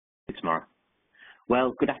tomorrow.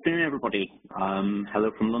 Well, good afternoon, everybody.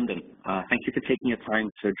 Hello from London. Thank you for taking your time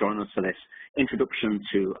to join us for this introduction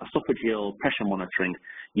to esophageal pressure monitoring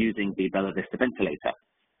using the bellavista ventilator.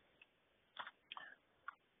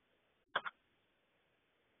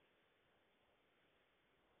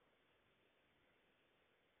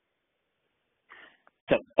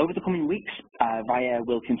 So over the coming weeks, VIA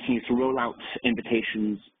will continue to roll out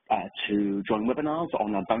invitations to join webinars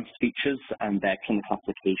on advanced features and their clinical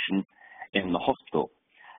application in the hospital.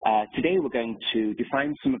 Today we're going to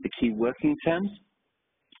define some of the key working terms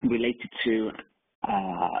related to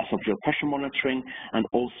esophageal pressure monitoring and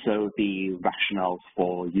also the rationale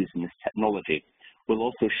for using this technology. We'll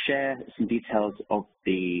also share some details of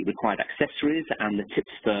the required accessories and the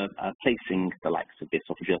tips for placing the likes of the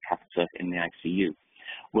esophageal catheter in the ICU.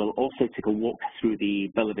 We'll also take a walk through the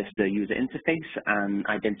bellavista user interface and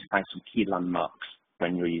identify some key landmarks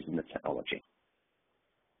when you're using the technology.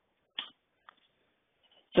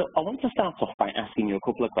 So I want to start off by asking you a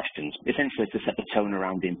couple of questions, essentially to set the tone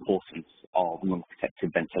around the importance of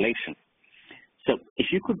lung-protective ventilation. So if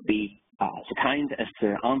you could be so kind as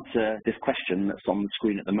to answer this question that's on the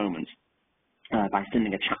screen at the moment by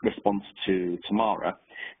sending a chat response to Tamara,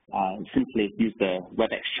 simply use the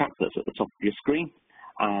WebEx chat that's at the top of your screen,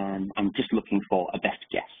 and I'm just looking for a best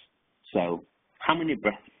guess. So how many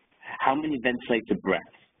ventilated breaths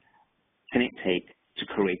can it take to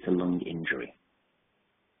create a lung injury?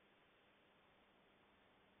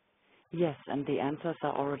 Yes, and the answers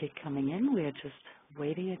are already coming in. We are just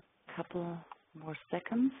waiting a couple more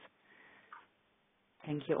seconds.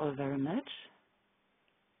 Thank you all very much.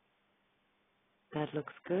 That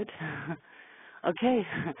looks good. Okay,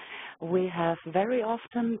 we have very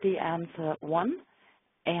often the answer 1,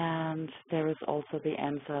 and there is also the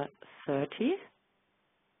answer 30.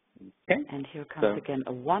 Okay. And here comes again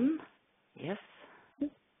a 1. Yes.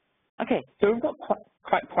 Okay. So we've got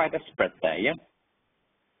quite a spread there, yeah?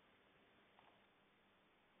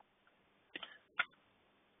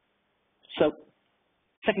 So,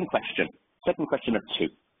 second question of 2.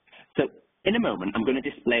 So, in a moment, I'm going to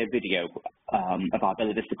display a video of our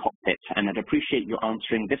bellavista cockpit, and I'd appreciate you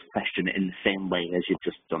answering this question in the same way as you've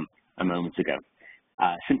just done a moment ago.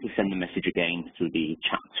 Simply send the message again through the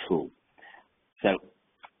chat tool. So,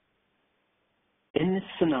 in this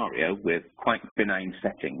scenario with quite benign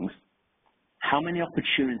settings, how many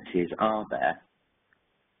opportunities are there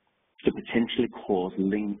to potentially cause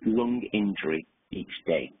lung injury each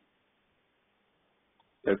day?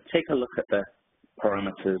 So take a look at the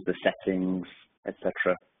parameters, the settings,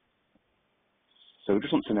 etc. So we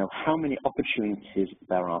just want to know how many opportunities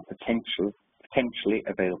there are potentially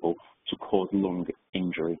available to cause lung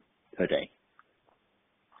injury per day.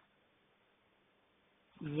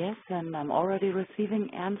 Yes, and I'm already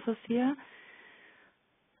receiving answers here.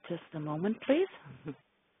 Just a moment, please.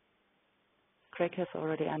 Craig has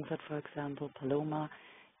already answered, for example, Paloma.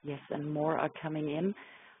 Yes, and more are coming in.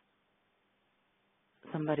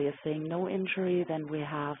 Somebody is saying no injury, then we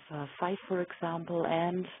have 5, for example,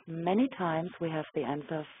 and many times we have the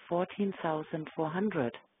answer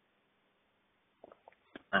 14,400.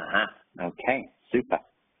 Okay, super.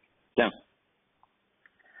 So,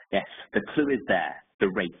 yes, the clue is there, the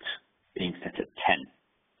rate being set at 10.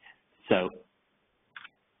 So,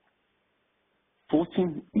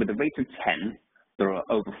 with a rate of 10, there are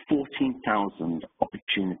over 14,000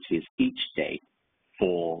 opportunities each day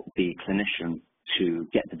for the clinician to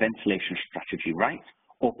get the ventilation strategy right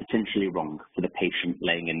or potentially wrong for the patient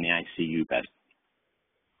laying in the ICU bed.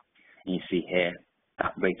 And you see here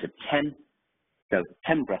that rate of 10, so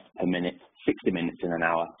 10 breaths per minute, 60 minutes in an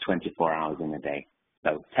hour, 24 hours in a day.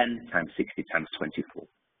 So 10 times 60 times 24.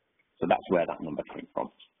 So that's where that number came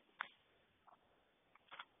from.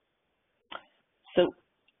 So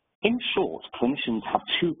in short, clinicians have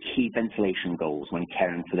 2 key ventilation goals when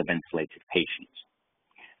caring for the ventilated patient.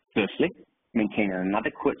 Firstly, maintain an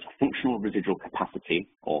adequate functional residual capacity,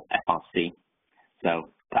 or FRC. So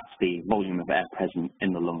that's the volume of air present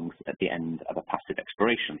in the lungs at the end of a passive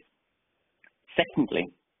expiration. Secondly,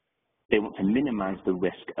 they want to minimize the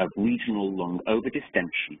risk of regional lung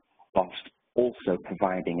overdistension whilst also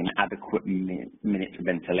providing an adequate minute of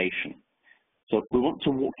ventilation. So we want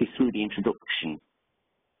to walk you through the introduction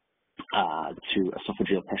to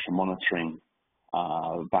esophageal pressure monitoring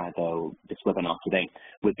via this webinar today,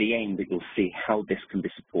 with the aim that you'll see how this can be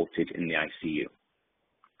supported in the ICU.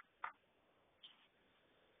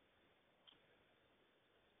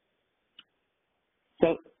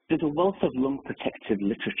 So there's a wealth of lung protective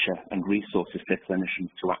literature and resources for clinicians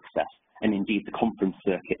to access, and indeed the conference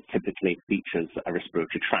circuit typically features a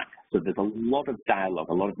respiratory tract. So there's a lot of dialogue,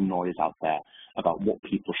 a lot of noise out there about what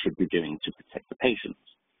people should be doing to protect the patients.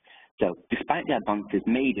 So despite the advances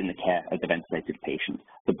made in the care of the ventilated patients,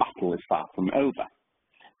 the battle is far from over.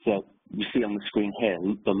 So you see on the screen here,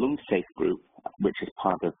 the LungSafe group, which is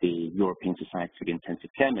part of the European Society of Intensive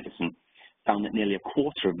Care Medicine, found that nearly a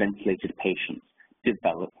quarter of ventilated patients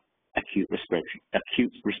develop acute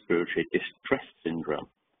respiratory distress syndrome.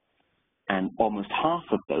 And almost half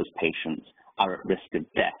of those patients are at risk of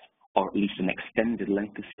death, or at least an extended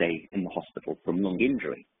length of stay in the hospital from lung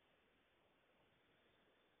injury.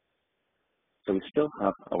 So we still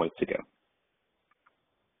have a way to go.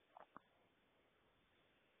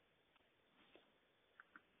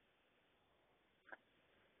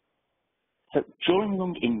 So during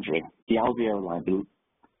lung injury, the alveoli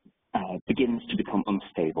begins to become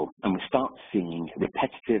unstable, and we start seeing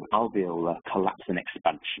repetitive alveolar collapse and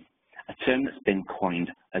expansion, a term that's been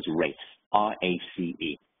coined as RACE,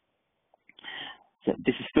 R-A-C-E. So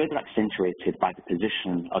this is further accentuated by the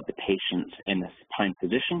position of the patient in a supine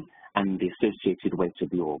position and the associated weight of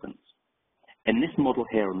the organs. In this model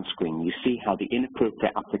here on the screen, you see how the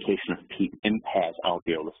inappropriate application of PEEP impairs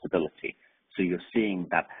alveolar stability. So you're seeing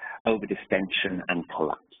that overdistension and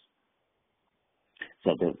collapse.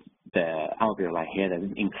 So the alveoli here, they're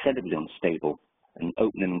incredibly unstable and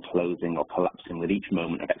opening and closing or collapsing with each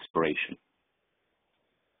moment of expiration.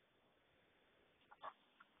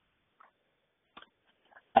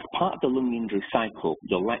 As part of the lung injury cycle,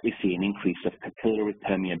 you'll likely see an increase of capillary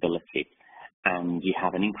permeability, and you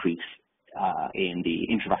have an increase in the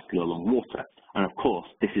intravascular lung water. And of course,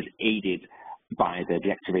 this is aided by the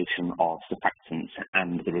deactivation of surfactants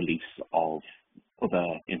and the release of other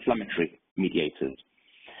inflammatory mediators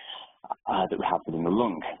that we have within the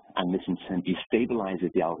lung. And this in turn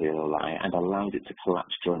destabilizes the alveoli and allows it to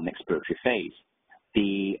collapse during the expiratory phase.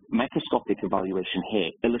 The microscopic evaluation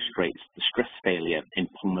here illustrates the stress failure in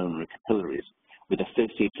pulmonary capillaries with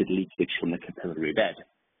associated leakage from the capillary bed.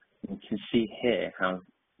 You can see here how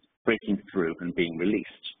it's breaking through and being released.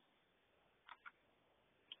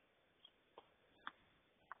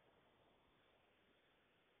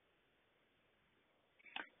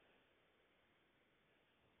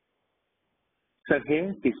 So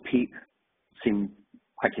here, these PEEP seem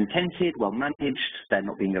quite contented, well managed, they're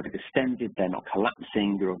not being overdistended, they're not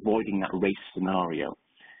collapsing, you're avoiding that race scenario.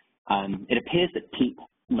 It appears that PEEP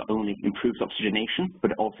not only improves oxygenation,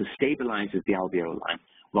 but it also stabilizes the alveoli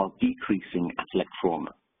while decreasing atelic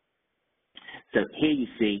trauma. So here you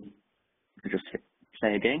see, I'll just hit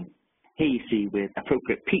play again. Here you see with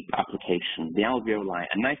appropriate PEEP application, the alveoli are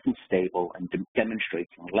nice and stable and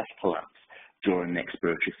demonstrating less collapse during the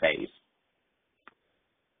expiratory phase.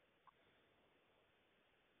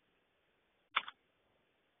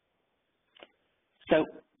 So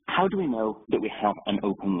how do we know that we have an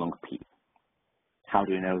open lung PEEP? How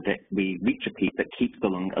do we know that we reach a PEEP that keeps the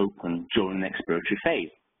lung open during the expiratory phase?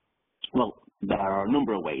 Well, there are a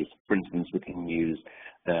number of ways. For instance, we can use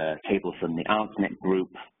the table from the ARSNet group,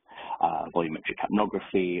 volumetric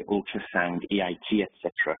capnography, ultrasound, EIT,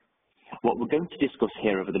 etc. What we're going to discuss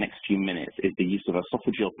here over the next few minutes is the use of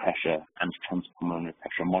esophageal pressure and transpulmonary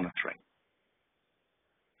pressure monitoring.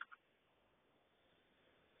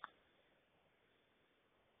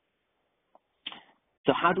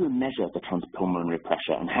 So how do we measure the transpulmonary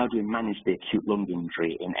pressure, and how do we manage the acute lung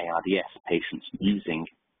injury in ARDS patients using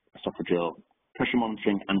esophageal pressure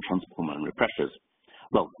monitoring and transpulmonary pressures?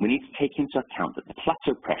 Well, we need to take into account that the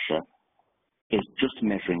plateau pressure is just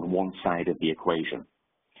measuring one side of the equation.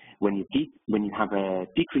 When you have a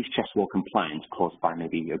decreased chest wall compliance caused by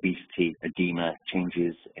maybe obesity, edema,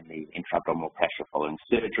 changes in the intra-abdominal pressure following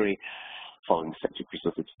surgery, following septic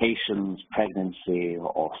resuscitations, pregnancy,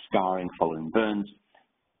 or scarring following burns,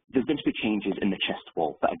 there's going to be changes in the chest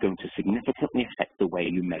wall that are going to significantly affect the way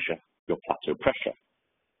you measure your plateau pressure.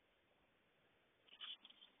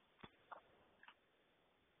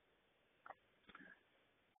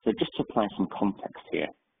 So just to apply some context here,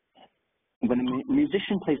 when a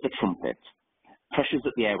musician plays the trumpet, pressures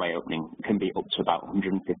at the airway opening can be up to about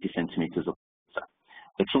 150 centimeters of water.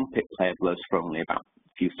 The trumpet player blows for only about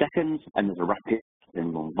a few seconds, and there's a rapid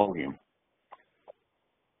in lung volume.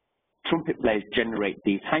 Trumpet players generate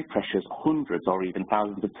these high pressures hundreds or even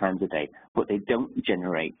thousands of times a day, but they don't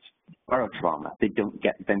generate barotrauma. They don't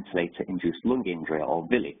get ventilator-induced lung injury or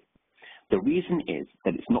VILI. The reason is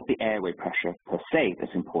that it's not the airway pressure per se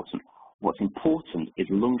that's important. What's important is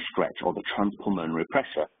lung stretch, or the transpulmonary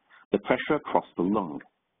pressure, the pressure across the lung.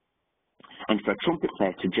 And for a trumpet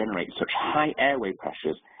player to generate such high airway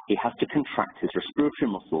pressures, he has to contract his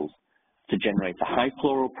respiratory muscles to generate a high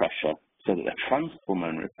pleural pressure so that the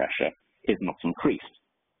transpulmonary pressure is not increased.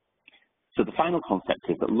 So the final concept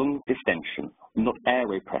is that lung distension, not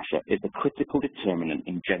airway pressure, is a critical determinant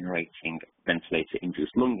in generating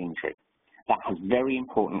ventilator-induced lung injury. That has very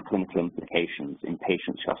important clinical implications in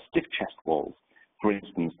patients who have stiff chest walls, for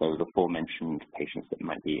instance, those aforementioned patients that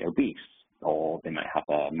might be obese, or they might have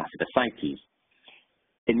a massive ascites.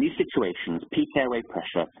 In these situations, peak airway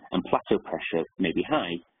pressure and plateau pressure may be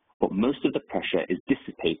high, but most of the pressure is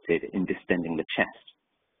dissipated in distending the chest.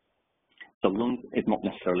 The lung is not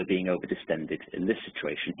necessarily being over-distended in this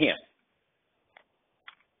situation here.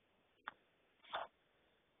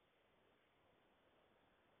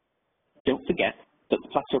 Don't forget that the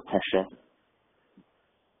plateau pressure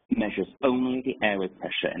measures only the airway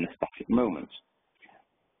pressure in the static moment.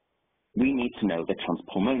 We need to know the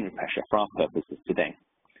transpulmonary pressure for our purposes today.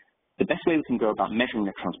 The best way we can go about measuring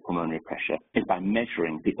the transpulmonary pressure is by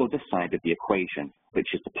measuring the other side of the equation,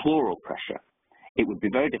 which is the pleural pressure. It would be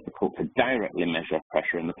very difficult to directly measure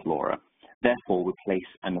pressure in the pleura. Therefore, we place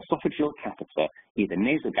an esophageal catheter either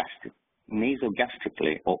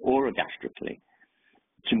nasogastrically or orogastrically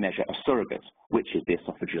to measure a surrogate, which is the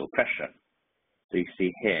esophageal pressure. So you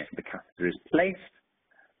see here, the catheter is placed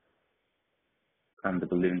and the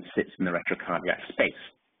balloon sits in the retrocardiac space.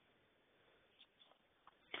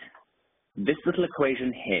 This little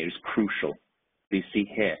equation here is crucial. You see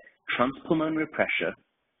here, transpulmonary pressure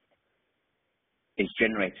is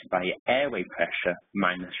generated by your airway pressure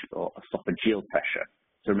minus your esophageal pressure.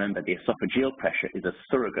 So remember, the esophageal pressure is a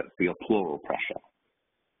surrogate for your pleural pressure.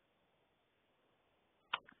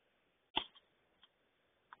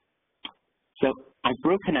 So I've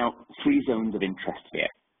broken out 3 zones of interest here.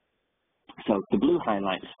 So the blue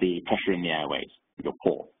highlights the pressure in the airways, your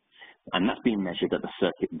pore, and that's being measured at the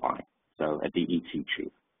circuit Y, so at the ET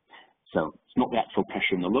tube. So it's not the actual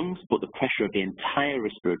pressure in the lungs, but the pressure of the entire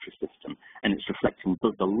respiratory system, and it's reflecting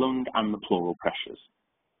both the lung and the pleural pressures.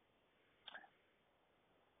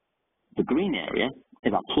 The green area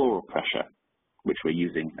is our pleural pressure, which we're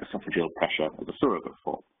using esophageal pressure as a surrogate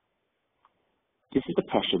for. This is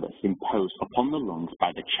the pressure that's imposed upon the lungs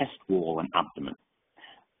by the chest wall and abdomen.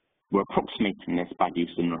 We're approximating this by the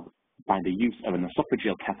use of an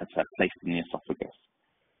esophageal catheter placed in the esophagus.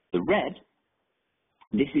 The red,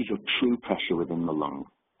 this is your true pressure within the lung.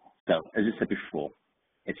 So, as I said before,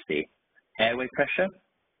 it's the airway pressure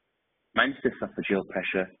minus the esophageal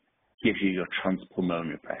pressure gives you your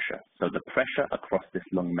transpulmonary pressure. So the pressure across this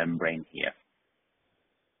lung membrane here.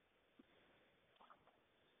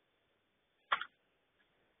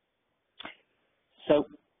 So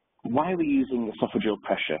why are we using esophageal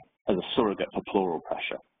pressure as a surrogate for pleural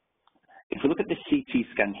pressure? If we look at this CT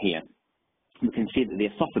scan here, we can see that the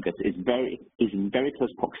esophagus is in very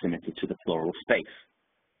close proximity to the pleural space.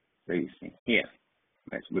 So you see here,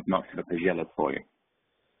 we've marked it up as yellow for you.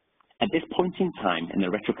 At this point in time in the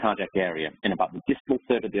retrocardiac area, in about the distal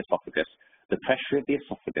third of the esophagus, the pressure of the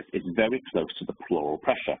esophagus is very close to the pleural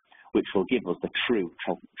pressure, which will give us the true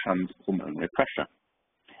transpulmonary pressure.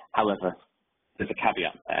 However, there's a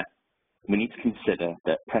caveat there. We need to consider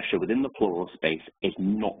that pressure within the pleural space is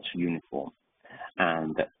not uniform,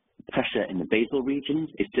 and that pressure in the basal regions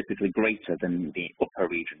is typically greater than the upper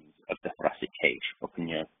regions of the thoracic cage, up in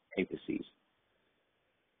your apices.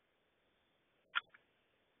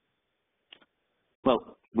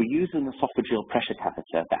 Well, we use an esophageal pressure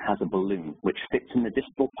catheter that has a balloon which fits in the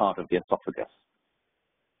distal part of the esophagus.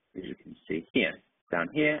 As you can see here, down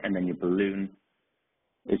here, and then your balloon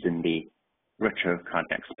is in the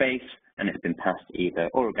retrocardiac space, and it's been passed either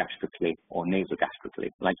orogastrically or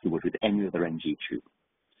nasogastrically, like you would with any other NG tube.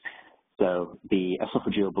 So the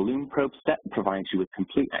esophageal balloon probe step provides you with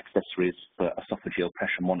complete accessories for esophageal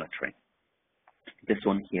pressure monitoring. This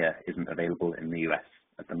one here isn't available in the US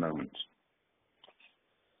at the moment.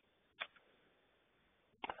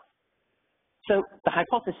 So the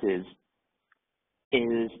hypothesis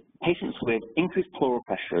is patients with increased pleural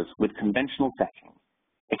pressures with conventional settings,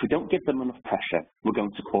 if we don't give them enough pressure, we're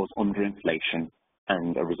going to cause underinflation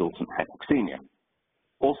and a resultant hypoxemia.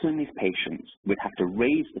 Also in these patients, we'd have to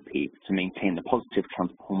raise the PEEP to maintain the positive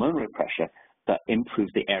transpulmonary pressure that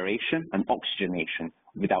improves the aeration and oxygenation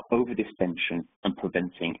without overdistension and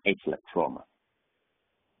preventing atelic trauma.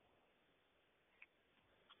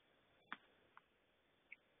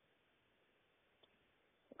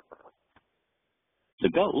 The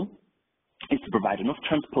goal is to provide enough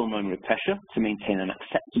transpulmonary pressure to maintain an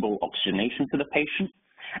acceptable oxygenation for the patient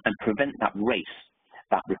and prevent that race,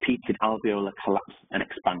 that repeated alveolar collapse and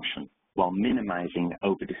expansion, while minimizing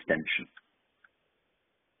overdistension.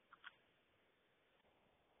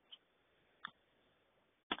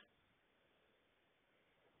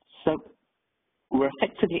 So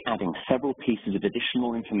already adding several pieces of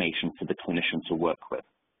additional information for the clinician to work with.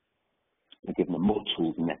 We're giving them more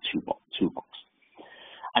tools in their toolbox.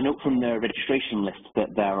 I note from the registration list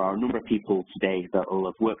that there are a number of people today that will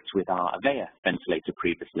have worked with our Avea ventilator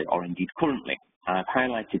previously or indeed currently. I've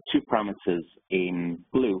highlighted two parameters in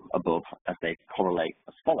blue above as they correlate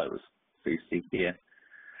as follows. So you see here,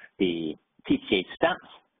 the PTA stat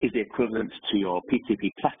is the equivalent to your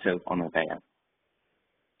PTP plateau on Avea,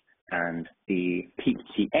 and the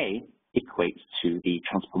PTA equates to the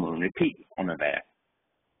transpulmonary peak on Avea.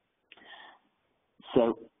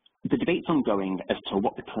 So the debate's ongoing as to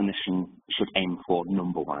what the clinician should aim for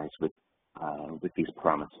number-wise with these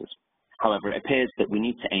parameters. However, it appears that we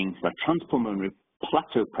need to aim for a transpulmonary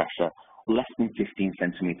plateau pressure less than 15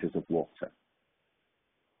 centimeters of water.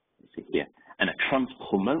 You see here, and a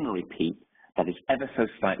transpulmonary peak that is ever so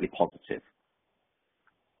slightly positive.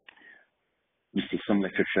 You see some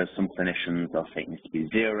literature, some clinicians will say it needs to be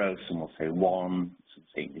 0, some will say 1, some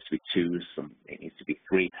say it needs to be 2, some it needs to be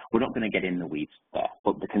 3. We're not going to get in the weeds there,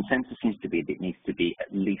 but the consensus seems to be that it needs to be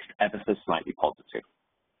at least ever so slightly positive.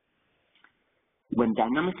 When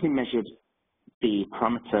dynamically measured, the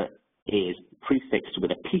parameter is prefixed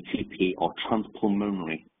with a PTP or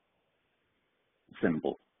transpulmonary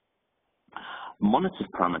symbol. Monitored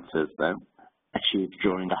parameters, though, achieved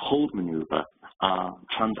during a hold maneuver are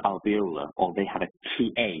transalveolar, or they have a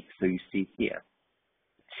TA. So you see here,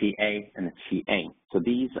 TA and a TA. So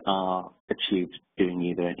these are achieved doing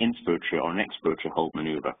either an inspiratory or an expiratory hold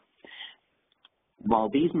maneuver. While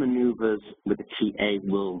these maneuvers with the TA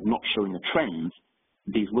will not show in the trends,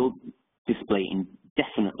 these will display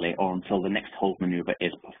indefinitely or until the next hold maneuver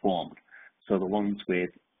is performed. So the ones with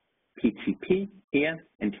PTP here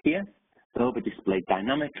and here, they'll be displayed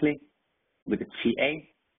dynamically. With the TA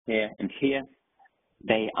here and here,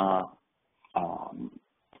 they are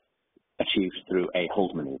achieved through a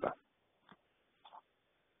hold maneuver.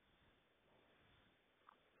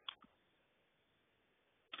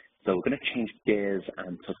 So we're going to change gears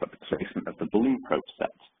and talk about the placement of the balloon probe set.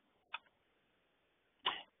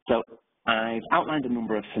 So I've outlined a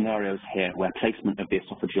number of scenarios here where placement of the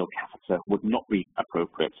esophageal catheter would not be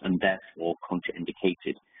appropriate and therefore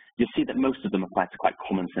contraindicated. You'll see that most of them apply to quite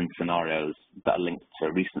common sense scenarios that are linked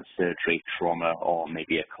to recent surgery, trauma, or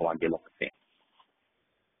maybe a coagulopathy.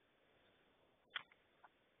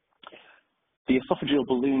 The esophageal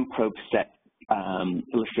balloon probe set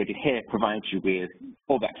illustrated here provides you with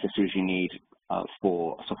all the accessories you need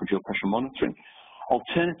for esophageal pressure monitoring.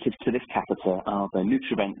 Alternatives to this catheter are the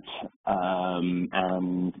Nutrivent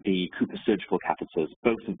and the Cooper surgical catheters,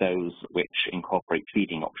 both of those which incorporate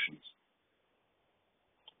feeding options.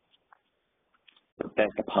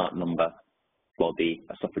 There's the part number for the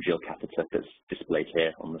esophageal catheter that's displayed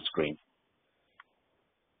here on the screen.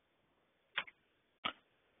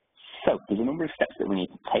 So there's a number of steps that we need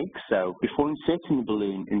to take. So before inserting the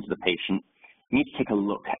balloon into the patient, you need to take a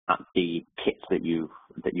look at the kit that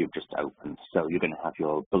you've just opened. So you're going to have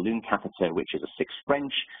your balloon catheter, which is a 6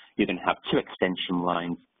 French. You're going to have 2 extension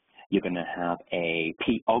lines. You're going to have a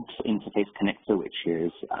P-OGS interface connector, which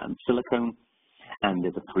is silicone, and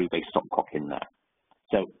there's a 3-way stopcock in there.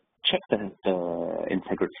 So check the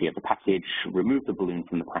integrity of the package, remove the balloon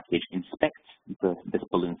from the package, inspect this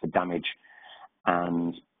balloon for damage,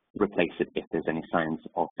 and replace it if there's any signs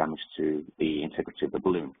of damage to the integrity of the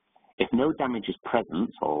balloon. If no damage is present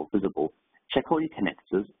or visible, check all your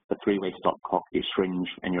connectors, the 3-way stopcock, your syringe,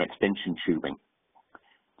 and your extension tubing.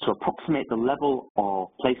 To approximate the level of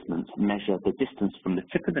placement, measure the distance from the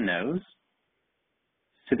tip of the nose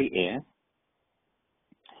to the ear,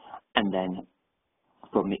 and then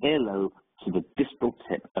from the earlobe to the distal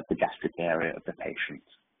tip of the gastric area of the patient.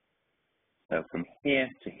 So from here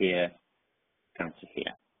to here, down to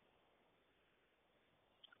here.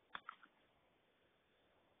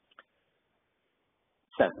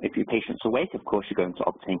 So if your patient's awake, of course, you're going to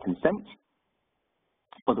obtain consent.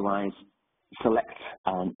 Otherwise, select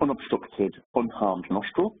an unobstructed, unharmed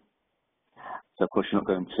nostril. So, of course, you're not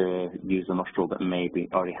going to use a nostril that maybe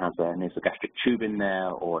already has a nasogastric tube in there,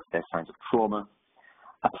 or if there's signs of trauma.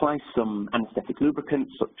 Apply some anesthetic lubricant,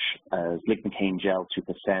 such as lignocaine gel,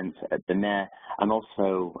 2% at the nair, and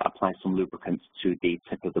also apply some lubricant to the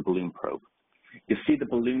tip of the balloon probe. You'll see the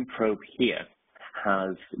balloon probe here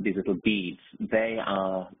has these little beads. They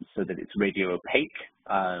are so that it's radio opaque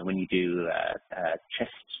when you do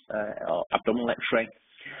chest or abdominal x-ray,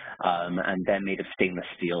 and they're made of stainless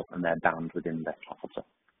steel and they're bound within the catheter.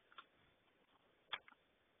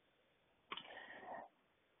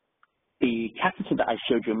 The catheter that I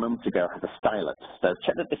showed you a moment ago has a stylet, so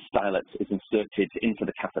check that the stylet is inserted into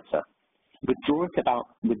the catheter. Withdraw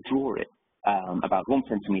it about 1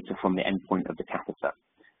 centimeter from the end point of the catheter.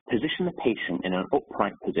 Position the patient in an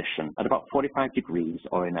upright position at about 45 degrees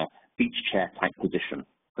or in a beach chair type position.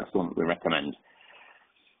 That's the one that we recommend.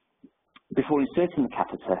 Before inserting the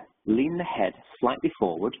catheter, lean the head slightly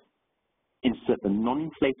forward, insert the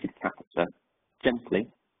non-inflated catheter gently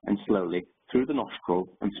and slowly through the nostril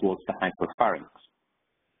and towards the hypopharynx.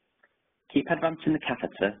 Keep advancing the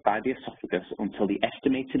catheter by the esophagus until the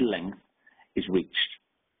estimated length is reached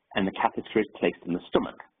and the catheter is placed in the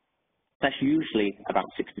stomach. That's usually about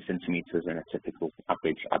 60 centimeters in a typical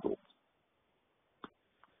average adult.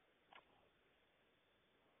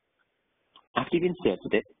 After you've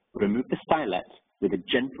inserted it, remove the stylet with a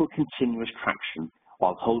gentle continuous traction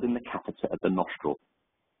while holding the catheter at the nostril.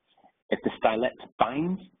 If the stylet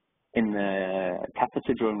binds in the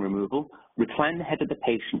catheter during removal, recline the head of the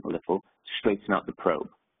patient a little to straighten out the probe.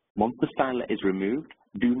 Once the stylet is removed,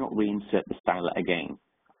 do not reinsert the stylet again,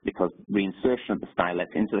 because reinsertion of the stylet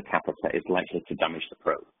into the catheter is likely to damage the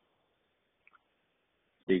probe.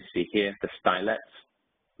 So you see here the stylet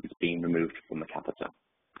is being removed from the catheter.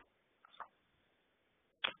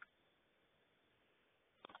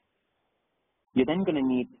 You're then going to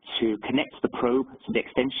need to connect the probe to the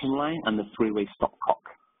extension line and the three-way stopcock.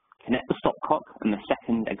 Connect the stopcock and the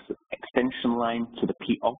second extension line to the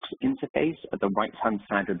P-OX interface at the right-hand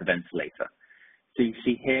side of the ventilator. So you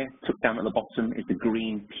see here, tucked down at the bottom is the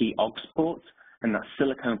green P-OX port, and that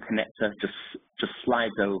silicone connector just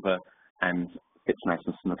slides over and fits nice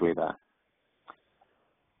and snugly there.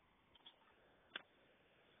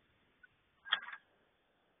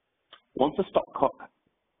 Once the stopcock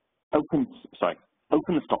open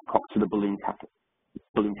the stopcock to the balloon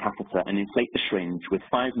catheter and inflate the syringe with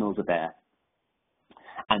 5 mL of air,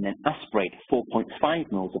 and then aspirate 4.5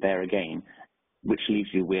 mL of air again, which leaves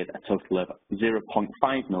you with a total of 0.5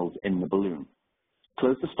 mL in the balloon.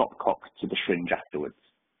 Close the stopcock to the syringe afterwards.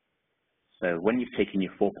 So when you've taken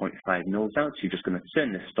your 4.5 mL out, you're just going to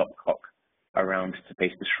turn this stopcock around to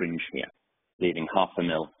face the syringe here, leaving 0.5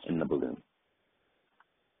 mL in the balloon.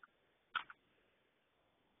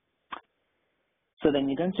 So then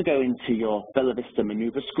you're going to go into your bellavista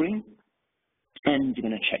maneuver screen, and you're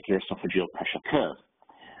going to check your esophageal pressure curve.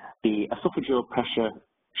 The esophageal pressure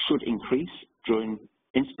should increase during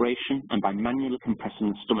inspiration and by manually compressing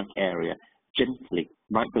the stomach area gently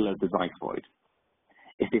right below the xiphoid.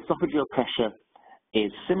 If the esophageal pressure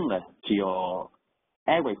is similar to your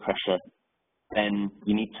airway pressure, then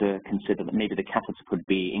you need to consider that maybe the catheter could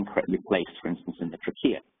be incorrectly placed, for instance, in the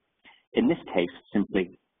trachea. In this case,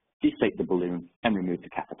 simply deflate the balloon and remove the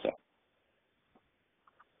catheter.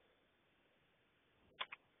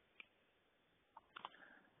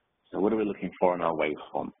 So what are we looking for in our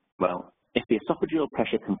waveform? Well, if the esophageal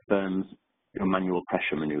pressure confirms your manual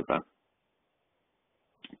pressure maneuver,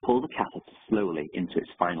 pull the catheter slowly into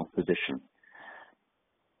its final position.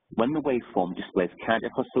 When the waveform displays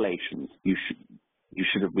cardiac oscillations, you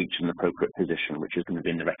should have reached an appropriate position, which is going to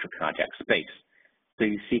be in the retrocardiac space. So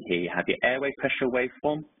you see here, you have your airway pressure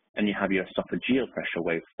waveform, and you have your esophageal pressure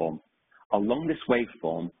waveform. Along this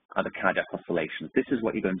waveform are the cardiac oscillations. This is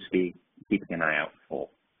what you're going to be keeping an eye out for.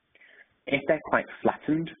 If they're quite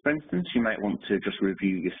flattened, for instance, you might want to just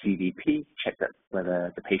review your CVP, check that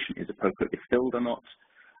whether the patient is appropriately filled or not,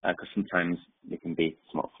 because sometimes they can be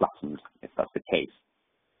somewhat flattened if that's the case.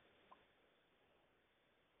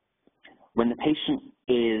 When the patient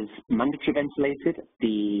is mandatory ventilated,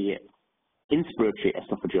 the inspiratory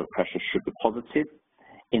esophageal pressure should be positive.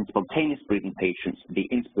 In spontaneous breathing patients, the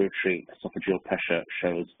inspiratory esophageal pressure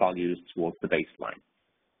shows values towards the baseline.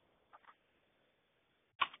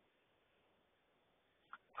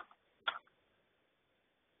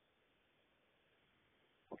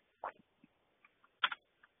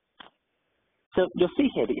 So you'll see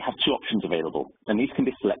here that you have 2 options available, and these can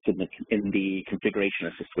be selected in the configuration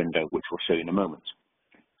assist window, which we'll show you in a moment.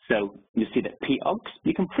 So you see that P-OX,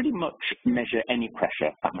 you can pretty much measure any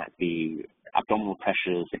pressure. That might be abdominal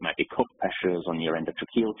pressures, it might be cuff pressures on your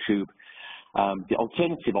endotracheal tube. The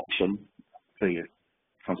alternative option for your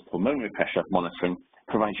transpulmonary pressure monitoring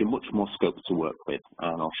provides you much more scope to work with,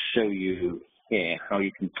 and I'll show you here how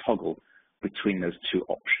you can toggle between those 2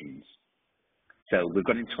 options. So we've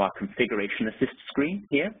gone into our configuration assist screen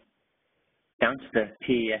here, down to the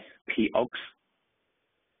PES P-OX.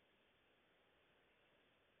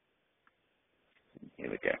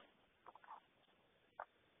 Here we go.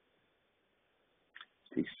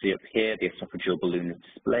 So you see up here, the esophageal balloon is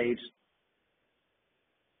displayed.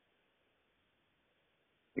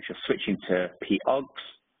 If you're switching to P-OX,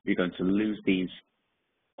 you're going to lose these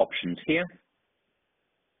options here.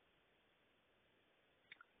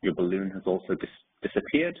 Your balloon has also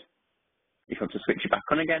disappeared. If you want to switch it back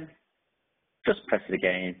on again, just press it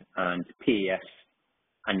again, and PES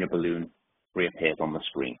and your balloon reappears on the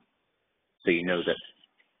screen. So you know that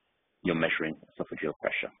you're measuring esophageal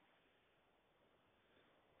pressure.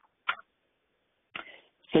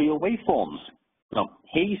 So your waveforms. Well,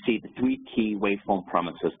 here you see the 3 key waveform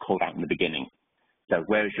parameters called out in the beginning. So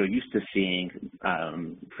whereas you're used to seeing,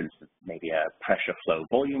 for instance, maybe a pressure flow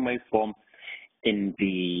volume waveform, in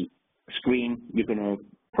the screen, you're going to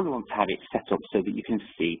probably want to have it set up so that you can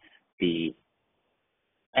see the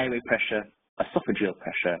airway pressure, esophageal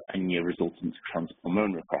pressure, and your resultant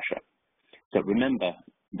transpulmonary pressure. So remember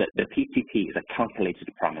that the PTP is a calculated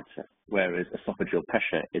parameter, whereas esophageal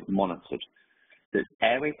pressure is monitored. There's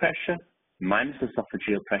airway pressure minus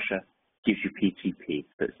esophageal pressure gives you PTP.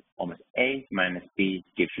 That's almost A minus B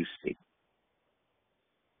gives you C.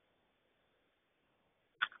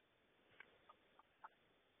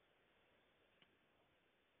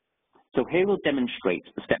 So here we'll demonstrate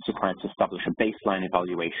the steps required to establish a baseline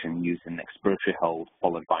evaluation using an expiratory hold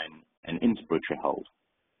followed by an inspiratory hold.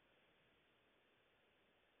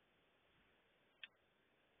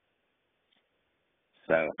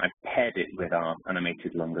 So I've paired it with our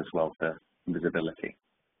animated lung as well for visibility.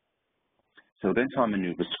 So we're going to our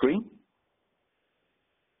maneuver screen,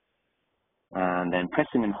 and then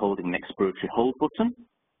pressing and holding the expiratory hold button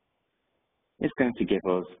is going to give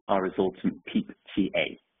us our resultant PEEP TA.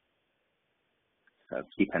 So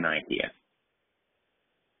keep an eye here.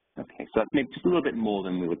 Okay, so that's maybe just a little bit more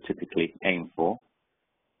than we would typically aim for.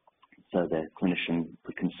 So the clinician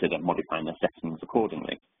could consider modifying their settings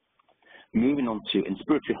accordingly. Moving on to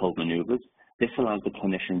inspiratory hold maneuvers, this allows the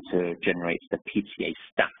clinician to generate the PTA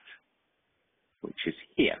stat, which is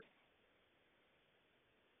here.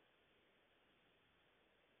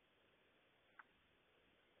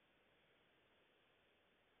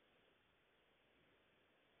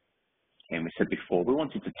 And we said before, we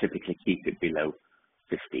wanted to typically keep it below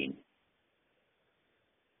 15.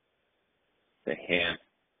 So here,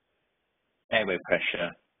 airway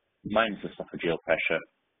pressure minus esophageal pressure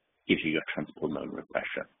gives you your transpulmonary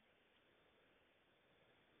pressure.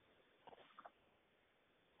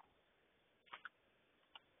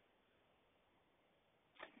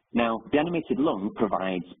 Now, the animated lung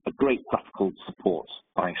provides a great graphical support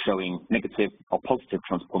by showing negative or positive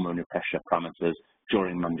transpulmonary pressure parameters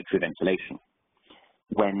during mandatory ventilation.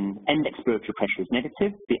 When end expiratory pressure is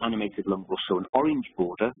negative, the animated lung will show an orange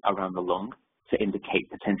border around the lung to indicate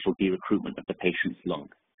potential de-recruitment of the patient's lung.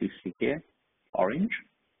 Do you see here? Orange.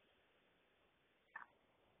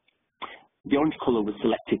 The orange color was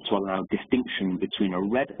selected to allow distinction between a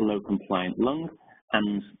red low-compliant lung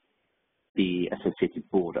and the associated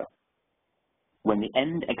border. When the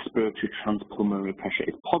end expiratory transpulmonary pressure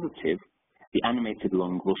is positive, the animated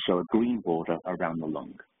lung will show a green border around the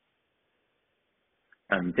lung.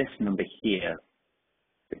 And this number here,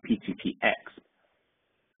 the PTPX,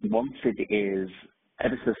 once it is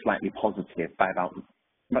ever so slightly positive, by about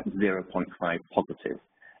 0.5 positive,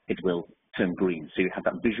 it will turn green. So you have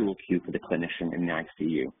that visual cue for the clinician in the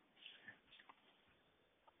ICU.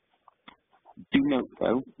 Do note,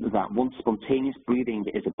 though, that once spontaneous breathing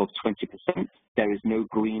is above 20%, there is no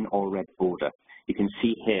green or red border. You can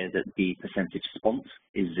see here that the percentage spont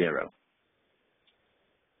is 0.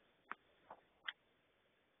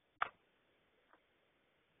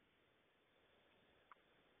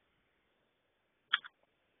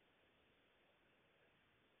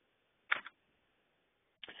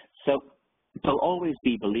 So there'll always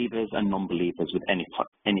be believers and non-believers with any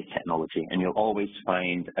technology, and you'll always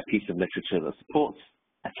find a piece of literature that supports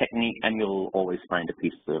a technique, and you'll always find a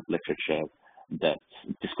piece of literature that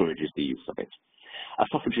discourages the use of it.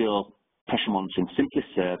 Esophageal pressure monitoring simply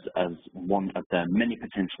serves as one of the many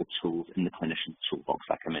potential tools in the clinician's toolbox,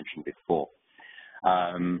 like I mentioned before.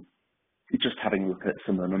 Just having a look at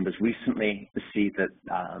some of the numbers recently, we see that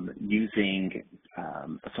using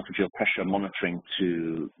esophageal pressure monitoring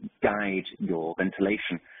to guide your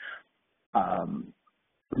ventilation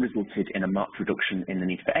resulted in a marked reduction in the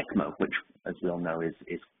need for ECMO, which, as we all know, is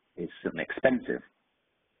certainly expensive.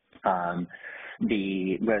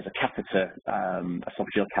 Whereas a catheter,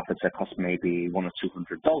 esophageal catheter, costs maybe $100 or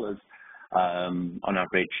 $200 on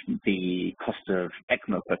average, the cost of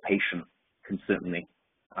ECMO per patient can certainly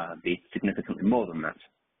be significantly more than that.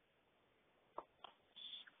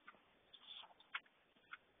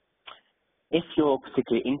 If you're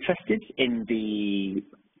particularly interested in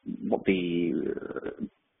what the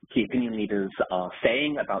key opinion leaders are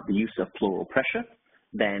saying about the use of pleural pressure,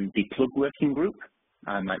 then the plug working group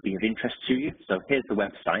might be of interest to you. So here's the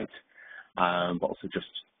website, but also just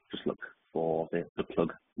look for the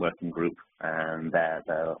plug working group, and there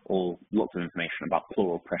are all lots of information about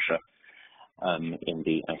pleural pressure in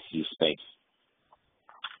the ICU space.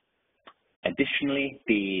 Additionally,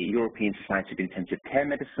 the European Society of Intensive Care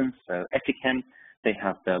Medicine, so ETICM, they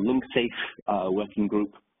have the Lung Safe working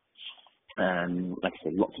group, and like I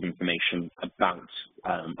said, lots of information about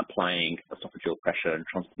applying esophageal pressure and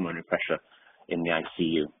transpulmonary pressure in the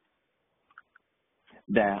ICU.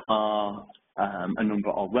 There are a number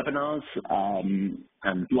of webinars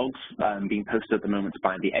and blogs being posted at the moment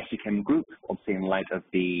by the ETICM group, obviously in light of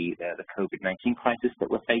the COVID-19 crisis that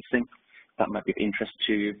we're facing. That might be of interest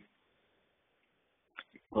to you.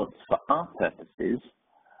 But for our purposes,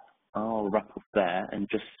 I'll wrap up there and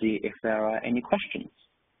just see if there are any questions.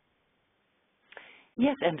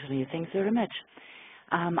 Yes, Anthony, thanks very much.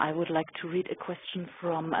 I would like to read a question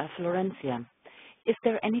from Florencia. Is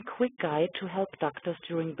there any quick guide to help doctors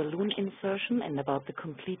during balloon insertion and about the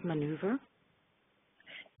complete maneuver?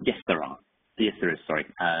 Yes, there are. Yes, there is, sorry.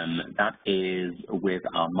 That is with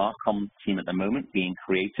our Marcom team at the moment being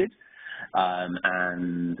created.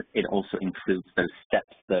 And it also includes those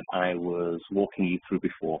steps that I was walking you through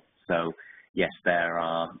before. So, yes, there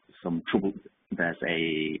are there's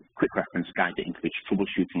a quick reference guide that includes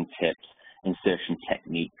troubleshooting tips, insertion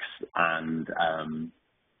techniques, and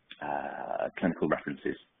clinical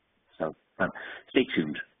references. So stay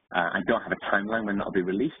tuned. I don't have a timeline when that'll be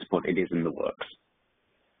released, but it is in the works.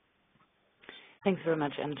 Thanks very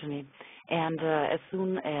much, Anthony. And as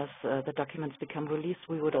soon as the documents become released,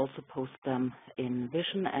 we would also post them in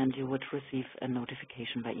Vision, and you would receive a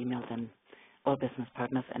notification by email then, all business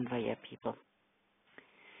partners and via people.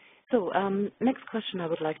 So next question I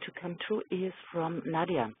would like to come to is from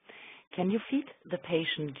Nadia. Can you feed the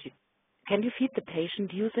patient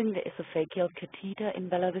using the esophageal catheter in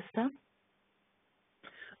bellavista?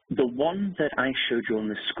 The one that I showed you on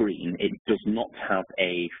the screen, it does not have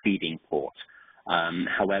a feeding port.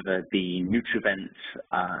 However, the Nutrivent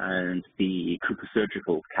and the Cooper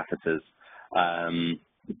surgical catheters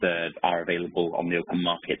that are available on the open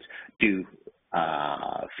market do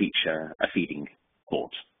feature a feeding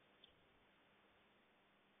port.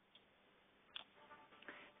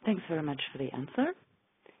 Thanks very much for the answer.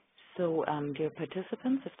 So, dear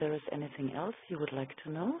participants, if there is anything else you would like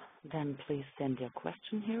to know, then please send your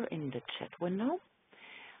question here in the chat window.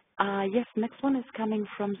 Yes, next one is coming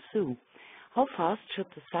from Sue. How fast should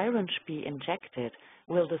the syringe be injected?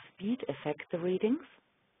 Will the speed affect the readings?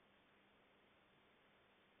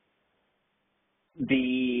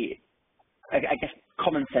 I guess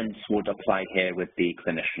common sense would apply here with the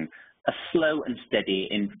clinician. A slow and steady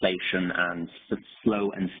inflation and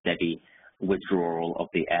slow and steady withdrawal of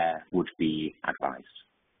the air would be advised.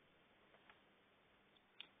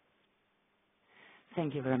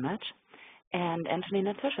 Thank you very much. And Anthony,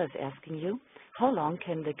 Natasha is asking you, how long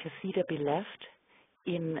can the catheter be left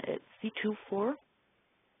in situ for?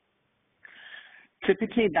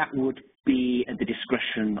 Typically, that would be at the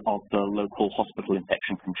discretion of the local hospital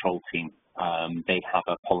infection control team. They have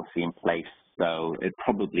a policy in place, so it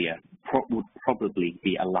would probably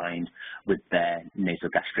be aligned with their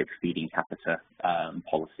nasogastric feeding catheter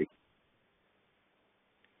policy.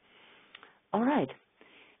 All right.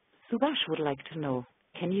 Subhash would like to know,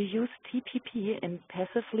 can you use TPP in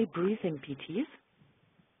passively breathing PTs?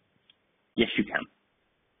 Yes, you can.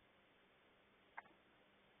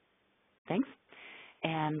 Thanks.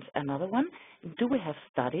 And another one, do we have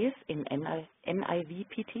studies in NIV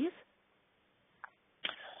PTs?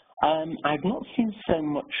 I've not seen so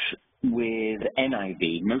much with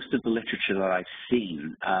NIV. Most of the literature that I've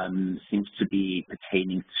seen seems to be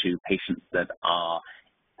pertaining to patients that are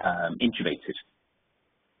intubated.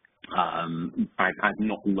 I've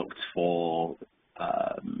not looked for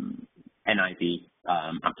NIV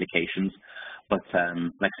applications, but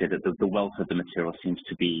like I said, the wealth of the material seems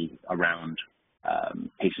to be around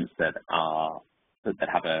patients that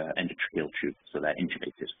have an endotracheal tube, so they're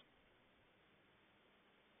intubated.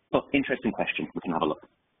 But interesting question. We can have a look.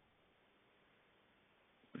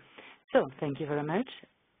 So thank you very much.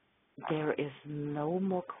 There is no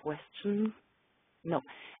more question.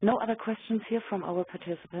 No other questions here from our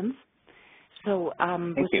participants. So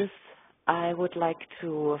with this, I would like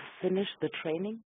to finish the training.